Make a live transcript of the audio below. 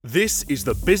This is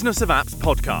the Business of Apps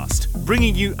podcast,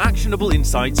 bringing you actionable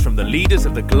insights from the leaders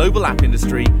of the global app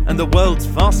industry and the world's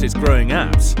fastest growing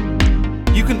apps.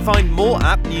 You can find more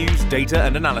app news, data,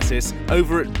 and analysis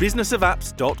over at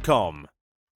businessofapps.com.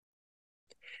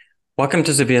 Welcome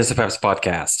to the Business of Apps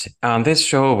podcast. On this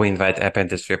show, we invite app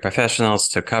industry professionals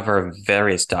to cover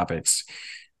various topics.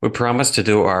 We promise to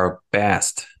do our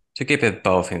best to keep it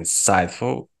both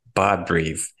insightful but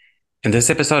brief. In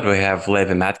this episode, we have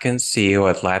Levi Matkins, CEO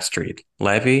at LifeStreet.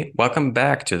 Levi, welcome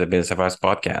back to the Business of Apps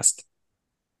podcast.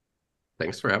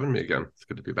 Thanks for having me again. It's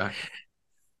good to be back.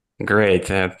 Great.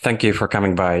 Thank you for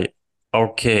coming by.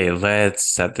 Okay, let's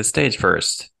set the stage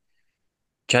first.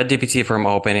 ChatGPT from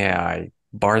OpenAI,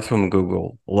 Bard from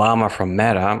Google, Llama from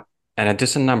Meta, and a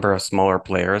decent number of smaller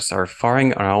players are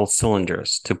firing on all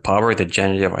cylinders to power the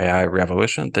generative AI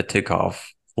revolution that took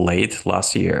off late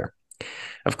last year.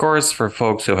 Of course, for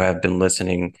folks who have been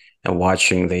listening and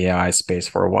watching the AI space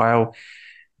for a while,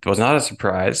 it was not a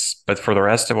surprise, but for the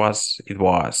rest of us, it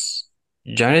was.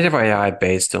 Generative AI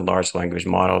based on large language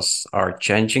models are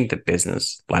changing the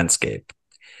business landscape.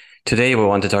 Today, we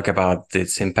want to talk about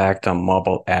its impact on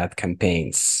mobile ad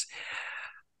campaigns.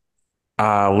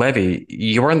 Levi,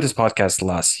 you were on this podcast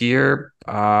last year,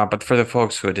 but for the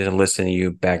folks who didn't listen to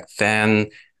you back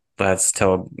then, let's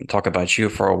talk about you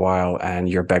for a while and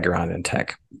your background in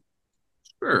tech.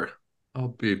 Sure. I'll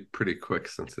be pretty quick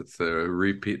since it's a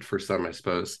repeat for some, I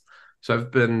suppose. So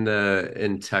I've been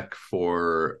in tech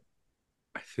for,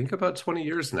 I think, about 20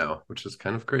 years now, which is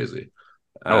kind of crazy.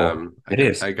 It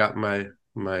is. I got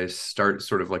my start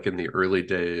sort of like in the early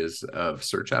days of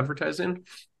search advertising.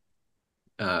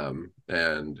 And,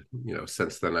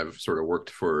 since then I've sort of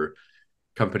worked for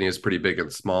companies pretty big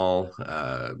and small,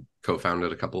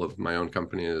 co-founded a couple of my own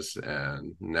companies,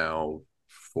 and now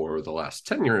for the last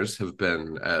 10 years have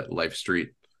been at LifeStreet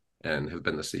and have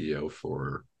been the CEO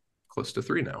for close to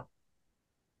 3 now.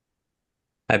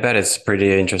 I bet it's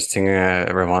pretty interesting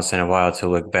every once in a while to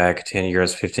look back 10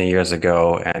 years, 15 years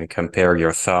ago and compare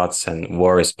your thoughts and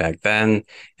worries back then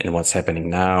and what's happening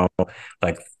now,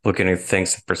 like looking at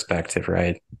things in perspective,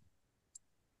 right?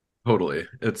 Totally.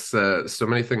 It's so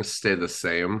many things stay the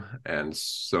same, and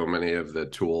so many of the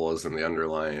tools and the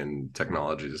underlying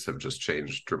technologies have just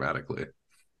changed dramatically.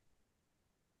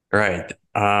 Right.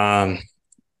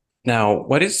 Now,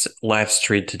 what is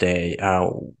LifeStreet today?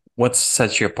 What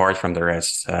sets you apart from the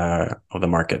rest of the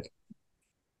market?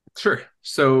 Sure.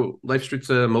 So LifeStreet's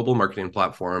a mobile marketing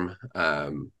platform,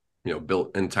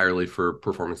 built entirely for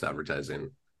performance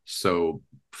advertising. So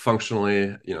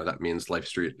functionally, that means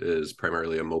LifeStreet is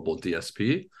primarily a mobile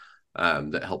DSP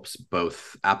that helps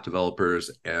both app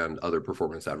developers and other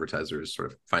performance advertisers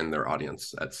sort of find their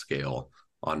audience at scale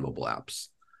on mobile apps.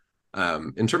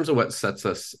 In terms of what sets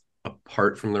us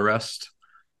apart from the rest,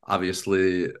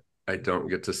 obviously, I don't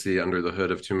get to see under the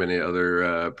hood of too many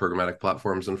other programmatic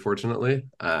platforms, unfortunately.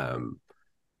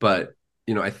 But,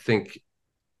 I think,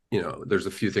 there's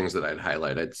a few things that I'd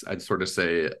highlight. I'd sort of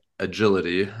say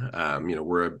agility.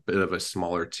 We're a bit of a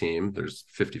smaller team. There's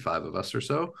 55 of us or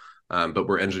so, but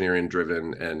we're engineering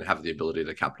driven and have the ability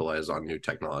to capitalize on new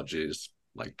technologies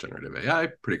like generative AI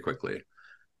pretty quickly.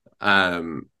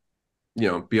 Beyond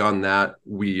that,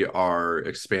 we are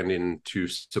expanding to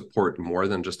support more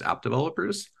than just app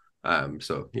developers.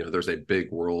 So there's a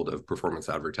big world of performance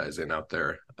advertising out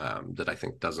there that I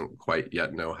think doesn't quite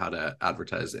yet know how to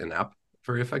advertise in-app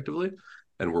very effectively,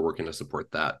 and we're working to support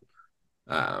that.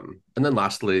 And then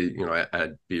lastly,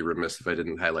 I'd be remiss if I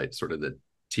didn't highlight sort of the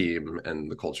team and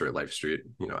the culture at LifeStreet.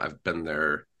 I've been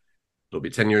there, it'll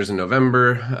be 10 years in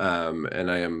November,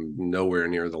 and I am nowhere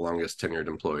near the longest tenured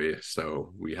employee.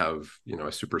 So we have,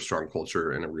 a super strong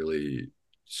culture and a really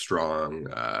strong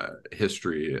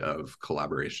history of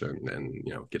collaboration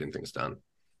and, getting things done.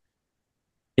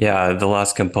 Yeah, the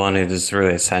last component is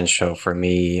really essential for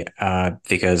me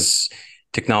because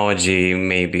technology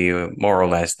may be more or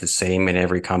less the same in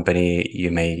every company.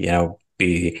 You may,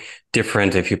 be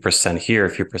different a few percent here, a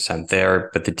few percent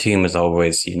there, but the team is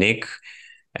always unique.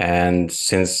 And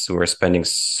since we're spending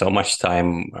so much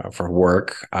time for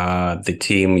work, the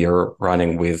team you're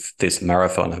running with this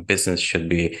marathon of business should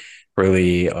be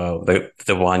really the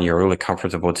one you're really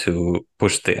comfortable to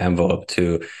push the envelope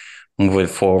to move it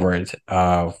forward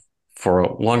for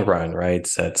a long run, right?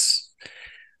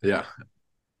 Yeah,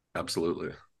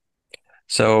 absolutely.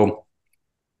 So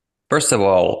first of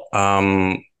all,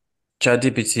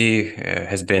 ChatGPT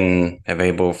has been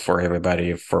available for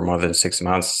everybody for more than 6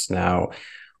 months now.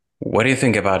 What do you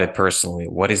think about it personally?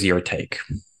 What is your take?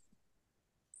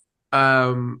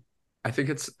 I think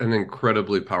it's an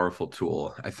incredibly powerful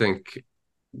tool. I think,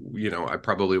 I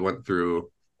probably went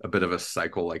through a bit of a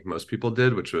cycle like most people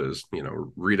did, which was,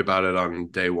 read about it on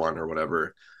day one or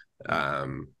whatever.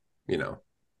 Um, you know,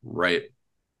 write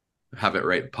have it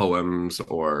write poems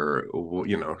or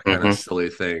kind of Mm-hmm. silly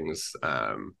things.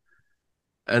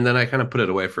 And then I kind of put it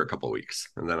away for a couple of weeks,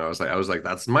 and then I was like,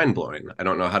 that's mind blowing. I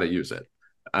don't know how to use it.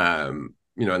 And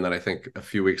then I think a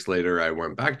few weeks later, I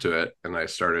went back to it and I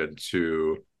started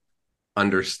to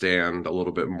understand a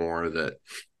little bit more that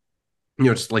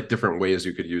just like different ways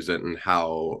you could use it and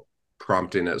how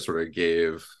prompting it sort of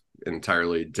gave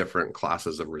entirely different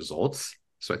classes of results.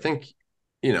 So I think,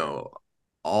 you know,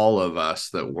 all of us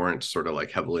that weren't sort of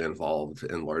like heavily involved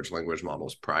in large language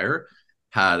models prior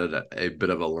had a bit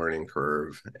of a learning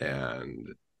curve. And,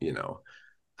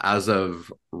 as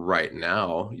of right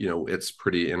now, it's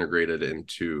pretty integrated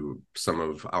into some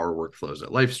of our workflows at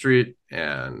LifeStreet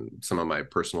and some of my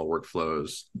personal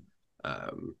workflows.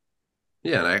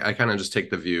 Yeah, and I kind of just take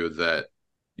the view that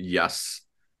yes,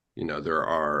 there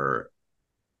are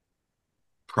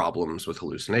problems with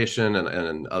hallucination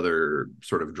and other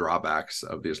sort of drawbacks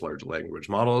of these large language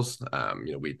models.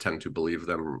 We tend to believe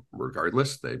them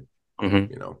regardless. They,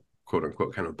 Mm-hmm. quote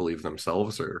unquote, kind of believe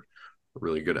themselves or are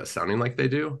really good at sounding like they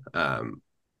do.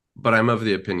 But I'm of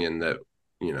the opinion that,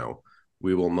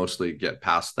 we will mostly get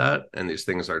past that. And these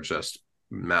things are just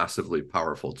massively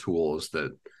powerful tools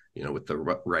that, with the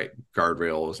right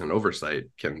guardrails and oversight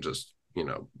can just,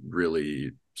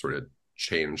 really sort of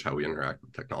change how we interact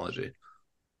with technology.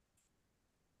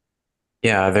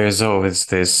 Yeah, there's always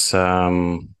this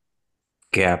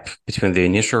gap between the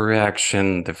initial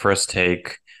reaction, the first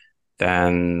take,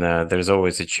 then there's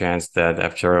always a chance that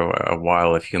after a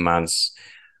while, a few months,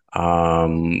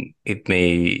 it may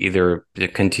either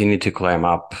continue to climb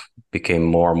up, became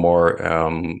more and more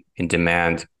in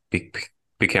demand,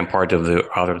 became part of the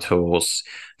other tools,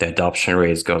 the adoption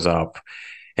rates goes up.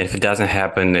 And if it doesn't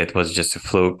happen, it was just a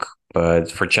fluke.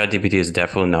 But for ChatGPT, it's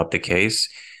definitely not the case.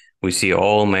 We see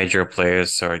all major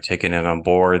players are taking it on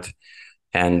board,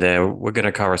 and we're going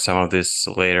to cover some of this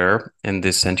later in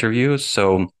this interview.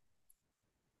 So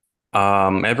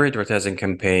every advertising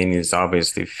campaign is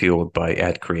obviously fueled by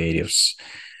ad creatives.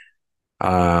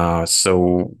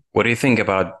 So what do you think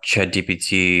about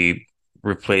ChatGPT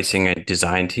replacing a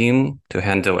design team to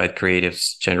handle ad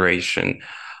creatives generation?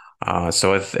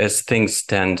 So as things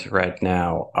stand right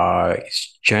now,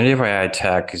 generative AI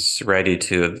tech is ready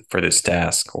for this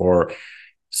task, or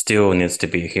still needs to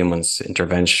be humans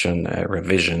intervention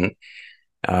revision?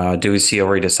 Do we see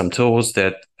already some tools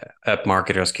that app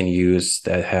marketers can use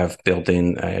that have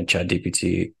built-in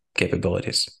ChatGPT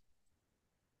capabilities?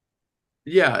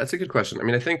 Yeah, that's a good question. I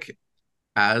mean, I think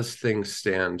as things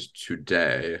stand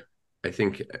today, I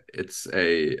think it's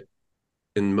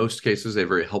in most cases, a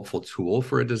very helpful tool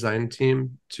for a design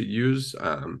team to use,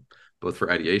 both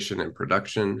for ideation and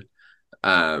production.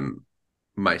 Um,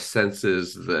 my sense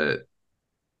is that,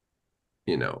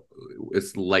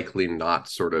 it's likely not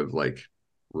sort of like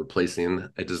replacing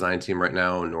a design team right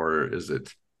now, nor is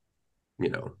it, you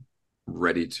know,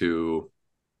 ready to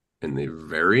in the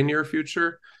very near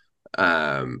future.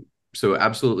 So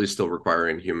absolutely still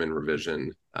requiring human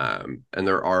revision. And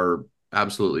there are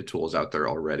absolutely tools out there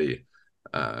already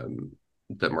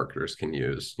that marketers can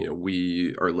use.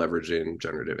 We are leveraging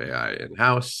generative AI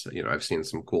in-house. I've seen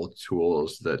some cool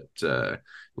tools that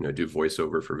do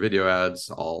voiceover for video ads,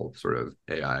 all sort of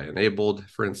AI enabled,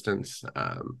 for instance.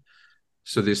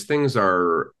 So these things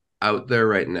are out there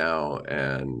right now,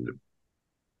 and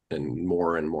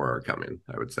more are coming,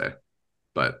 I would say.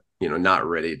 But not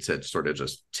ready to sort of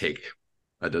just take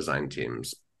a design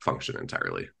team's function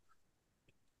entirely.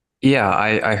 Yeah,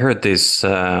 I heard this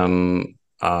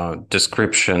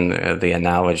description, the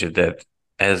analogy that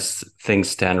as things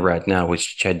stand right now with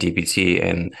ChatGPT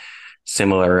and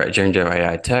similar generative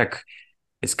AI tech,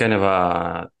 it's kind of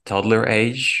a toddler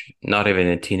age, not even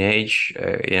a teenage.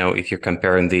 If you're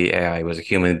comparing the AI with a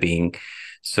human being,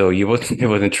 so you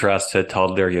wouldn't trust a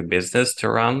toddler your business to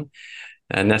run.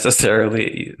 And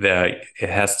necessarily, it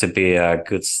has to be a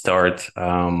good start,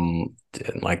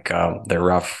 like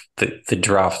the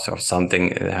draft of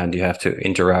something, and you have to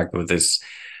interact with this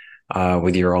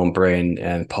with your own brain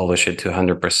and polish it to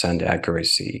 100%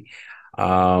 accuracy.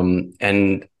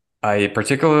 And I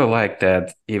particularly like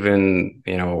that even,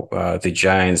 the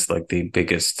giants, like the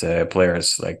biggest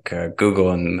players like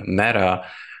Google and Meta,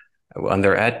 on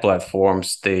their ad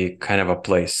platforms, they kind of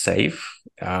play safe.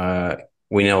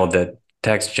 We know that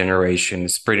text generation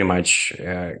is pretty much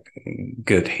a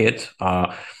good hit.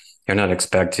 You're not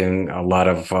expecting a lot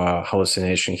of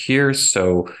hallucination here.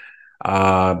 So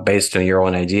based on your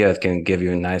own idea, it can give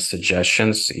you nice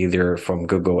suggestions, either from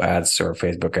Google Ads or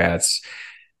Facebook Ads,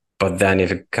 But then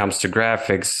if it comes to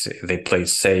graphics, they play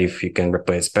safe. You can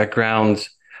replace background,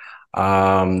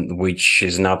 which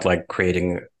is not like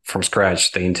creating from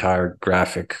scratch the entire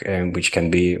graphic, and which can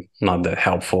be not that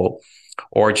helpful,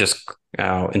 or just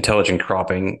intelligent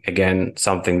cropping. Again,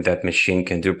 something that machine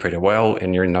can do pretty well,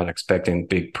 and you're not expecting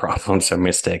big problems or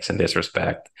mistakes in this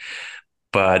respect.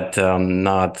 But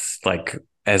not like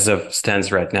as of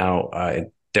stands right now,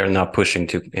 they're not pushing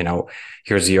to,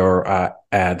 here's your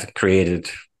ad created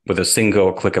with a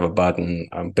single click of a button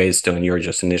based on your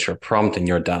just initial prompt and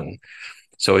you're done.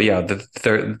 So yeah,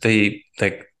 the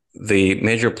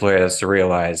major players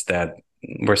realize that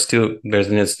there's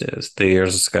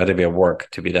got to be a work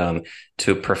to be done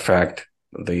to perfect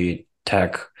the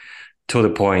tech to the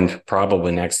point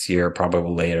probably next year,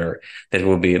 probably later, that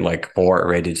will be like more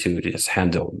ready to just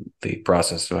handle the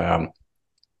process,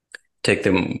 take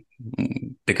the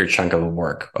bigger chunk of the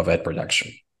work of ad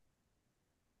production.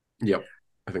 Yep,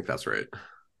 I think that's right.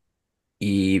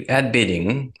 Ad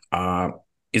bidding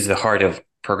is the heart of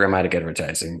programmatic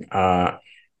advertising.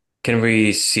 Can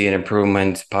we see an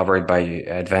improvement powered by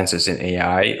advances in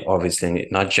AI? Obviously,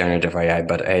 not generative AI,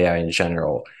 but AI in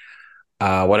general.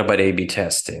 What about A/B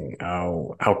testing?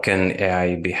 How can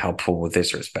AI be helpful with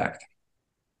this respect?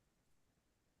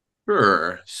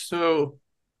 Sure. So,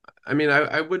 I mean,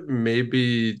 I would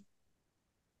maybe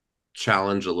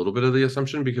challenge a little bit of the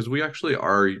assumption because we actually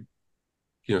are,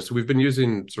 so we've been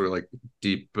using sort of like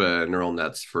deep neural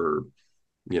nets for,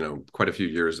 quite a few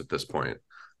years at this point.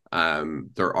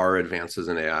 There are advances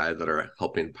in AI that are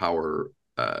helping power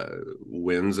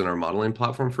wins in our modeling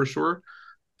platform for sure.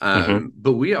 Mm-hmm.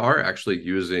 But we are actually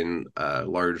using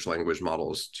large language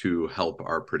models to help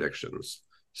our predictions.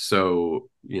 So,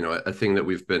 a thing that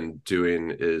we've been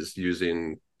doing is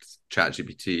using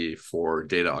ChatGPT for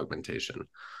data augmentation.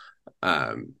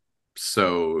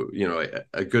 So,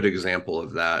 a good example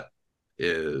of that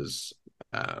is,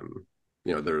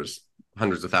 there's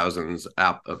hundreds of thousands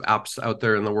of apps out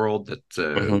there in the world that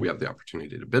we Mm-hmm. have the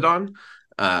opportunity to bid on.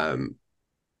 Um,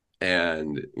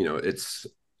 and, it's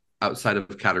outside of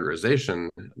categorization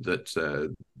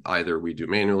that either we do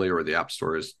manually or the app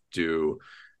stores do.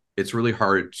 It's really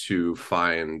hard to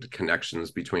find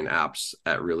connections between apps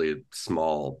at really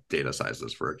small data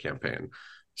sizes for a campaign.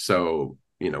 So,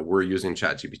 we're using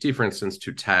ChatGPT, for instance,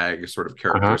 to tag sort of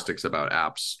Uh-huh. characteristics about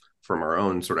apps from our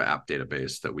own sort of app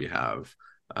database that we have,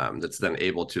 that's then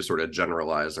able to sort of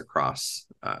generalize across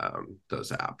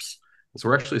those apps. And so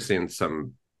we're actually seeing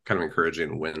some kind of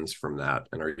encouraging wins from that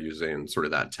and are using sort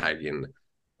of that tagging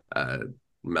uh,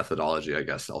 methodology, I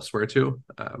guess, elsewhere too,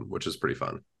 which is pretty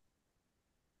fun.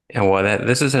 And well,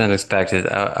 this is unexpected.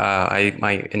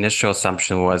 My initial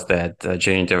assumption was that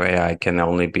generative AI can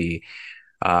only be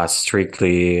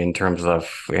strictly in terms of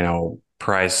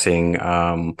pricing,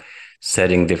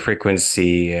 setting the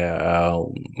frequency,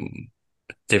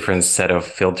 different set of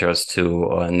filters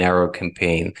to narrow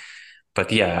campaign.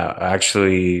 But yeah,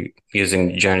 actually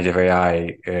using generative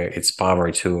AI, its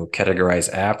power to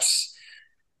categorize apps,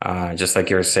 just like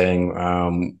you're saying,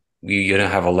 you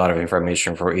don't have a lot of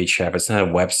information for each app. It's not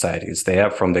a website; it's the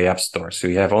app from the app store. So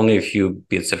you have only a few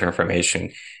bits of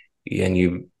information, and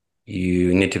you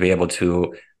need to be able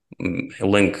to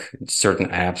link certain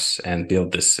apps and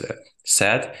build this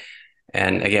set.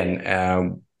 And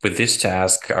again, with this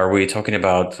task, are we talking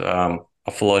about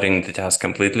offloading the task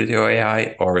completely to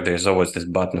AI, or there's always this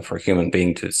button for human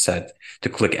being to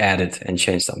click edit and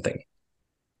change something?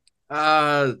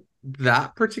 Uh,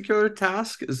 that particular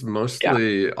task is Yeah.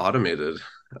 mostly automated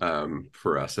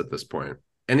for us at this point.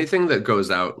 Anything that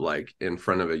goes out like in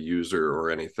front of a user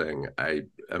or anything, I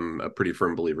am a pretty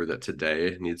firm believer that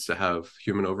today needs to have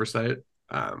human oversight.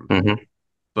 Um, Hmm.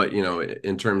 but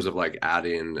in terms of like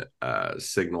adding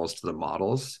signals to the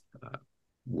models,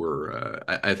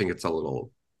 I think it's a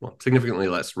little, well, significantly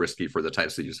less risky for the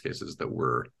types of use cases that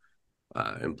we're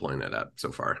employing it at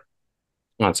so far.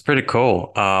 Well, it's pretty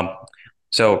cool.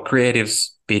 So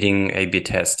creatives beating A/B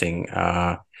testing.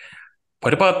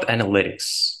 What about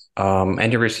analytics?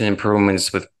 Any recent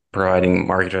improvements with providing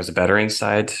marketers better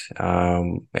insight?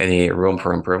 Any room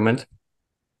for improvement?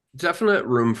 Definite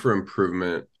room for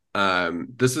improvement.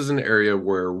 This is an area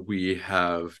where we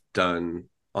have done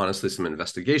honestly some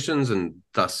investigations and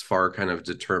thus far kind of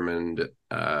determined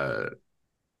the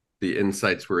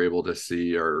insights we're able to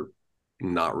see are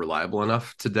not reliable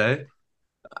enough today.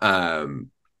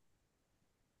 Um,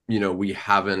 we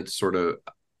haven't sort of,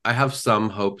 I have some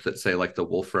hope that say like the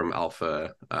Wolfram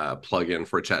Alpha plugin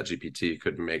for ChatGPT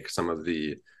could make some of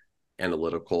the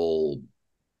analytical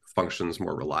functions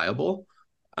more reliable.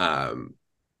 Um,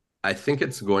 I think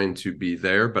it's going to be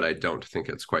there, but I don't think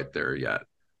it's quite there yet.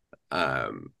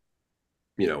 Um,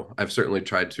 I've certainly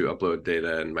tried to upload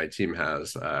data, and my team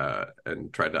has,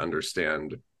 and tried to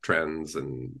understand trends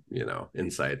and,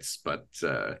 insights, but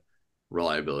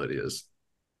reliability is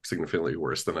significantly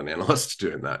worse than an analyst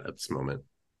doing that at this moment.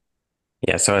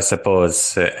 Yeah, so I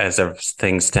suppose as of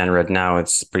things stand right now,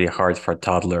 it's pretty hard for a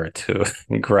toddler to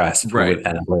grasp with Right.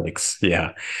 analytics.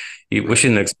 Yeah, we Right.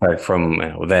 shouldn't expect from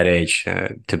that age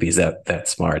to be that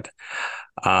smart.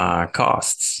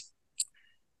 Costs.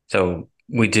 So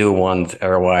we do want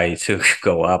ROI to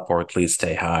go up or at least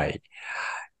stay high.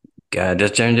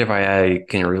 Does generative AI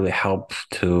can really help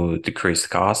to decrease the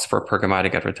cost for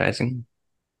programmatic advertising?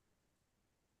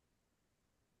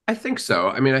 I think so.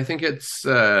 I mean, I think it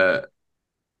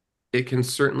can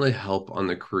certainly help on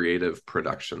the creative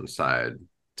production side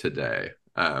today.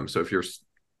 So if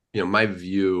my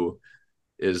view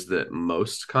is that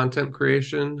most content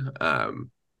creation,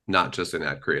 not just in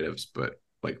ad creatives, but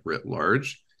like writ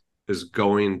large, is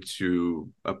going to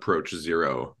approach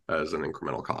zero as an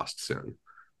incremental cost soon.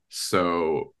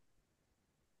 So,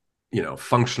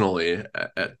 functionally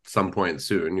at some point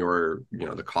soon,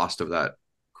 the cost of that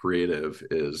creative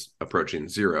is approaching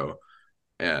zero.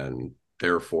 And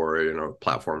therefore,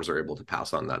 platforms are able to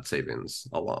pass on that savings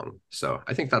along. So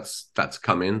I think that's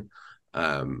coming.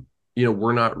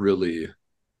 We're not really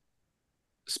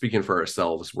speaking for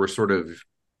ourselves. We're sort of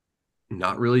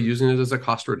not really using it as a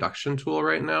cost reduction tool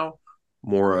right now,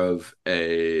 more of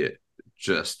a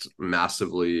just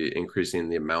massively increasing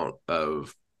the amount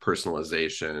of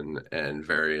personalization and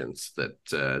variance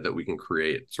that we can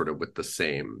create sort of with the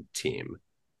same team.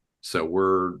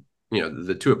 So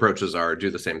the two approaches are do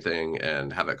the same thing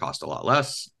and have it cost a lot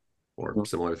less or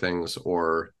similar things,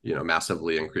 or,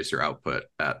 massively increase your output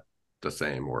at the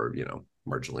same or,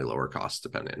 marginally lower cost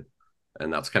depending.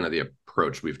 And that's kind of the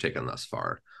approach we've taken thus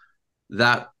far.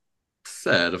 That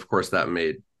said, of course, that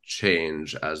may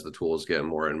change as the tools get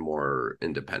more and more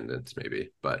independent,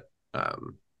 maybe. But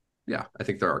yeah, I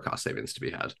think there are cost savings to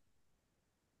be had.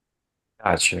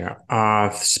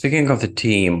 Gotcha. Speaking of the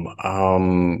team,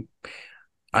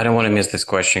 I don't want to miss this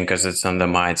question because it's on the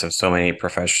minds of so many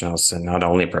professionals and not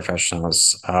only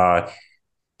professionals.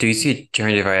 Do you see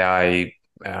generative AI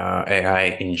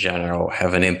in general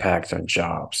have an impact on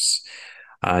jobs?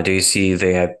 Do you see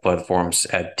the ad platforms,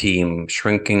 ad team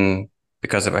shrinking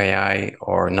because of AI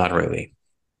or not really?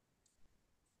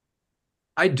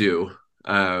 I do.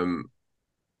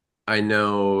 I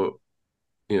know,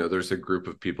 there's a group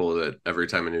of people that every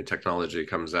time a new technology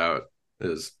comes out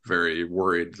is very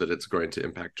worried that it's going to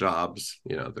impact jobs.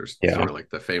 There's Yeah, sort of like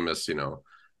the famous,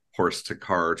 horse to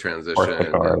car or the transition,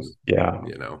 and, cars. Yeah.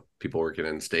 people working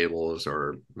in stables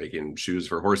or making shoes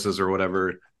for horses or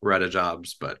whatever were out of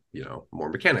jobs, but, more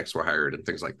mechanics were hired and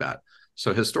things like that.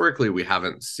 So historically, we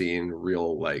haven't seen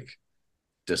real like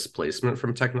displacement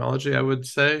from technology, I would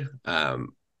say.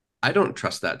 I don't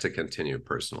trust that to continue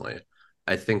personally.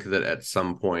 I think that at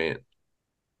some point,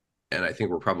 and I think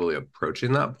we're probably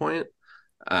approaching that point,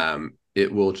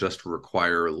 it will just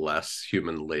require less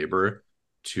human labor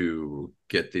to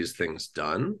get these things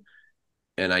done.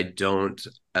 And I don't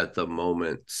at the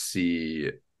moment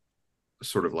see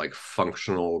sort of like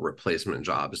functional replacement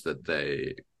jobs that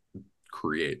they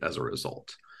create as a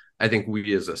result. I think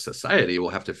we as a society will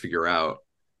have to figure out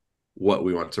what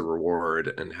we want to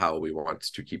reward and how we want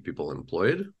to keep people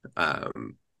employed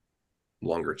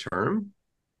longer term.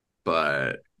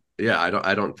 But yeah,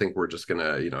 I don't think we're just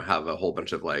gonna, have a whole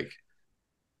bunch of like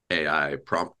AI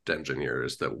prompt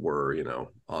engineers that were,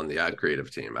 on the ad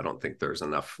creative team. I don't think there's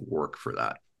enough work for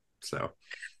that. So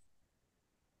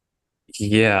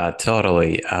Yeah,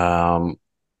 totally.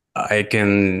 I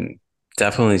can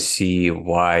definitely see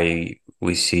why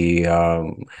we see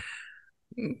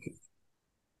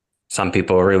some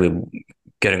people are really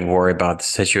getting worried about the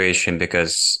situation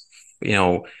because, you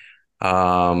know,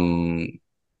 um,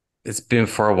 it's been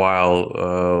for a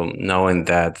while knowing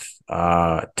that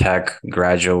tech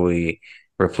gradually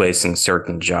replacing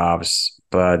certain jobs,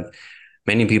 but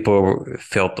many people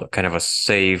felt kind of a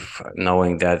safe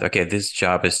knowing that, okay, this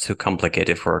job is too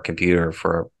complicated for a computer,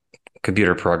 for a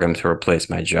computer program to replace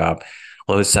my job.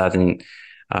 All of a sudden,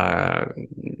 uh,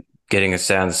 getting a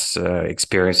sense,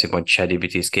 experiencing what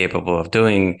ChatGPT is capable of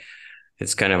doing,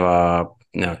 it's kind of a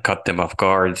cut them off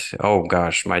guard. Oh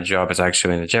gosh, my job is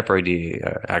actually in jeopardy.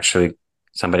 Actually,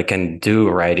 somebody can do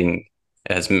writing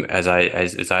as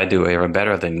I do even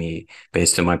better than me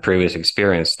based on my previous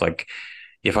experience. Like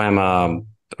if I'm a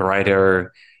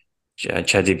writer,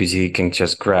 ChatGPT can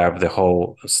just grab the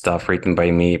whole stuff written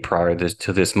by me prior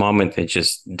to this moment and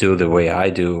just do the way I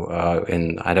do,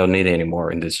 and I don't need any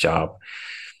more in this job.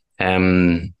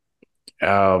 Um,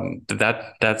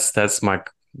 that's my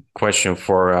question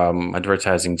for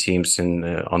advertising teams on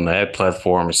the ad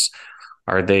platforms.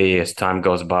 Are they, as time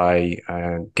goes by,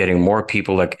 getting more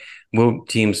people? Like, will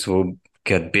teams will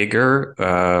get bigger,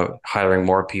 hiring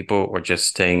more people, or just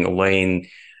staying lean?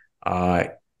 Uh,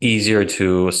 Easier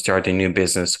to start a new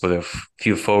business with a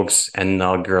few folks and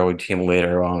not grow a team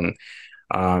later on,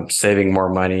 saving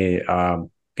more money,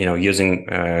 using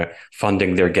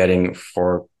funding they're getting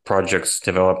for projects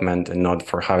development and not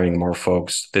for hiring more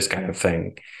folks, this kind of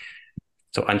thing.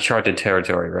 So uncharted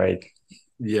territory, right?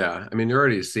 Yeah, I mean, you're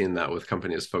already seeing that with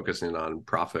companies focusing on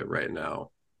profit right now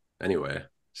anyway.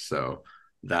 So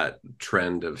that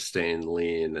trend of staying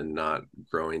lean and not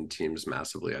growing teams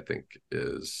massively, I think,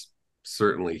 is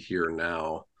certainly here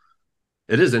now.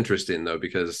 It is interesting though,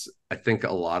 because I think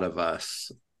a lot of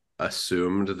us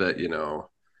assumed that,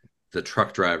 the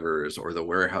truck drivers or the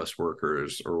warehouse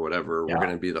workers or whatever were going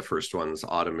to be the first ones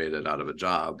automated out of a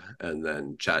job. And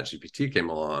then ChatGPT came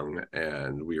along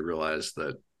and we realized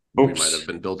that we might have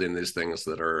been building these things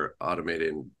that are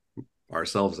automating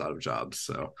ourselves out of jobs.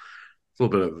 So it's a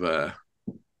little bit of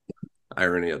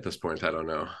irony at this point. I don't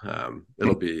know.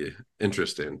 It'll be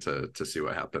interesting to see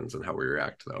what happens and how we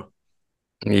react, though.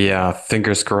 Yeah,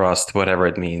 fingers crossed, whatever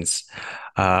it means.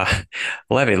 Uh,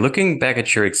 Levi, looking back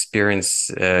at your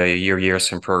experience, your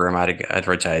years in programmatic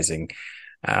advertising,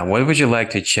 what would you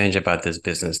like to change about this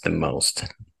business the most?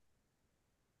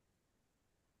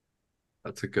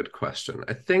 That's a good question.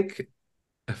 I think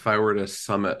if I were to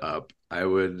sum it up, I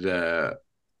would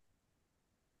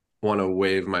want to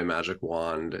wave my magic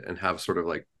wand and have sort of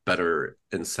like better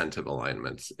incentive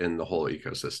alignments in the whole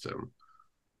ecosystem.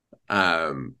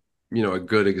 A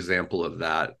good example of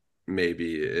that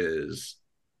maybe is,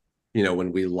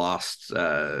 when we lost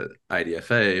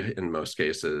IDFA in most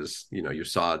cases, you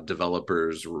saw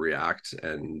developers react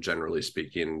and generally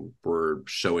speaking, were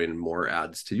showing more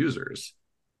ads to users.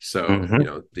 So,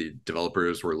 the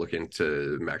developers were looking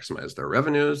to maximize their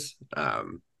revenues.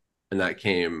 And that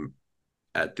came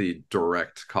at the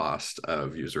direct cost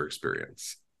of user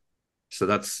experience. So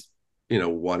that's,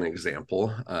 one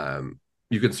example.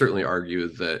 You could certainly argue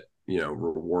that,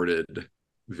 rewarded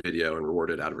video and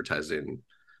rewarded advertising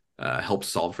helps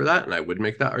solve for that. And I would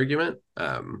make that argument,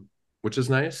 which is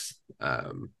nice. But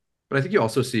I think you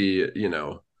also see,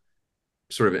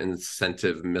 sort of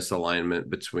incentive misalignment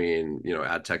between,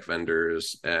 ad tech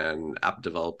vendors and app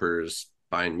developers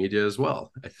buying media as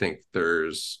well. I think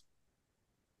there's,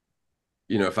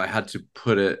 if I had to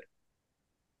put it,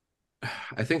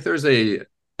 I think there's a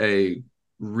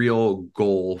real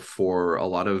goal for a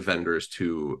lot of vendors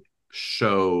to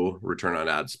show return on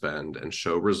ad spend and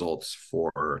show results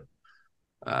for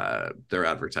their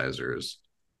advertisers.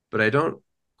 But I don't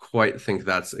quite think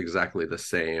that's exactly the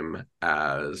same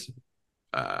as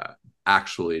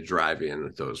actually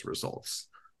driving those results.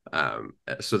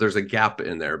 So there's a gap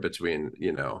in there between,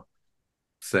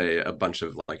 say a bunch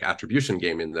of like attribution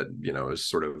gaming that, is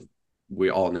sort of, we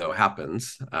all know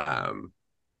happens,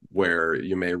 where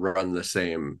you may run the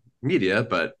same media,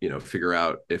 but, figure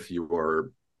out if you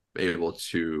are able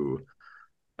to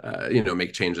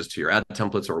make changes to your ad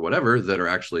templates or whatever that are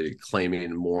actually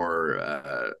claiming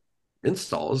more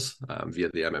installs via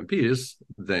the MMPs,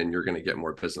 then you're going to get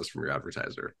more business from your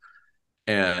advertiser.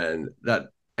 And that,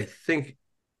 I think,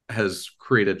 has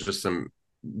created just some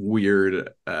weird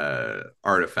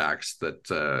artifacts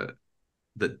that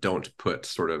don't put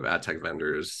sort of ad tech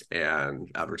vendors and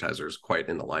advertisers quite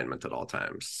in alignment at all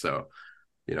times. So,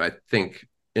 I think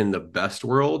in the best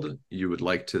world, you would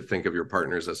like to think of your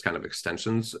partners as kind of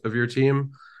extensions of your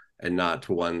team and not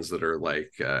ones that are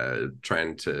like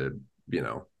trying to,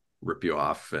 rip you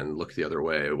off and look the other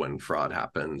way when fraud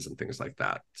happens and things like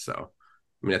that. So,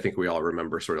 I mean, I think we all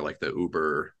remember sort of like the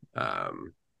Uber,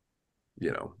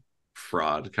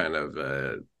 fraud kind of,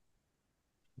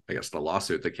 I guess the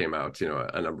lawsuit that came out,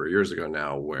 a number of years ago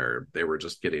now, where they were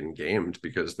just getting gamed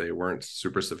because they weren't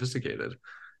super sophisticated.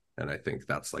 And I think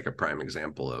that's like a prime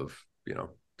example of,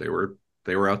 they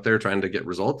were out there trying to get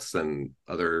results, and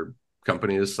other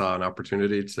companies saw an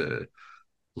opportunity to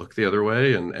look the other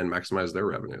way and maximize their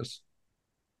revenues.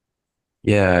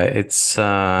 Yeah, it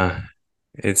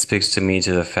speaks to me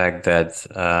to the fact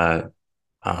that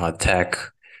tech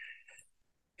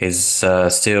is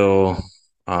still,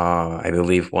 I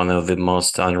believe, one of the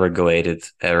most unregulated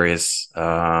areas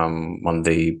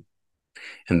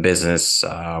in business,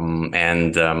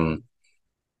 and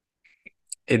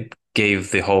it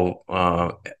gave the whole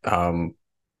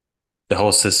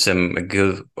system a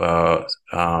good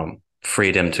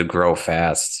freedom to grow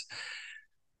fast.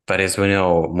 But as we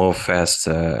know, move fast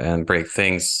and break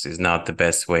things is not the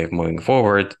best way of moving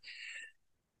forward.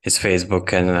 his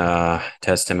Facebook and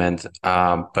testament.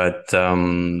 But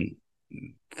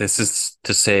this is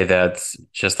to say that,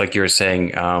 just like you were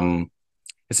saying,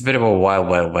 it's a bit of a wild,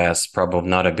 wild west, probably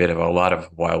not a bit of a lot of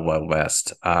wild, wild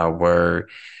west, where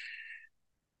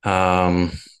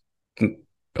um,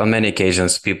 on many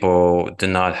occasions people do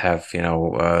not have,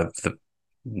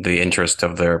 the interest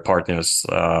of their partners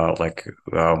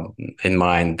in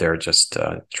mind. They're just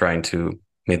trying to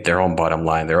meet their own bottom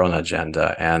line, their own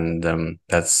agenda, and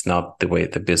that's not the way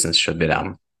the business should be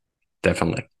done.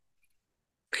 Definitely.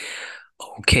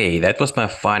 Okay, that was my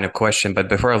final question. But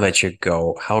before I let you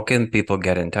go, how can people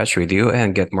get in touch with you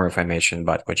and get more information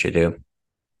about what you do?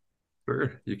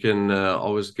 Sure. You can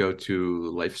always go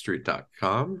to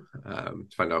lifestreet.com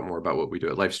to find out more about what we do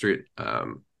at LifeStreet.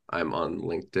 I'm on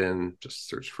LinkedIn. Just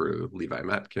search for Levi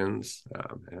Matkins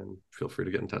and feel free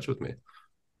to get in touch with me.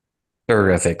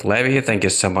 Terrific. Levi, thank you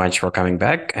so much for coming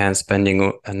back and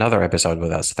spending another episode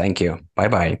with us. Thank you.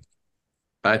 Bye-bye.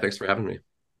 Bye. Thanks for having me.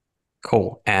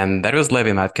 Cool. And that was Levi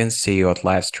Matkins, CEO at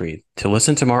LifeStreet. To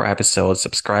listen to more episodes,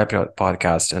 subscribe to our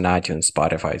podcast on iTunes,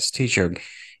 Spotify, Stitcher,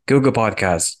 Google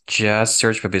Podcasts. Just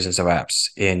search for Business of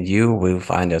Apps and you will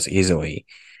find us easily.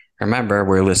 Remember,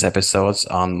 we release episodes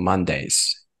on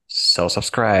Mondays. So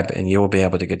subscribe and you will be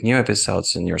able to get new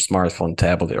episodes on your smartphone,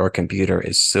 tablet, or computer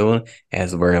as soon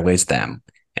as we release them.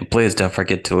 And please don't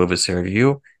forget to leave us a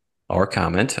review or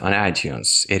comment on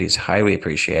iTunes. It is highly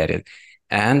appreciated.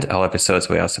 And all episodes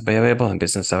will also be available on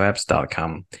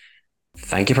businessofapps.com.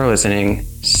 Thank you for listening.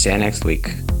 See you next week.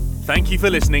 Thank you for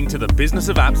listening to the Business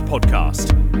of Apps podcast.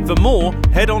 For more,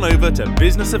 head on over to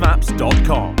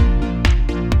businessofapps.com.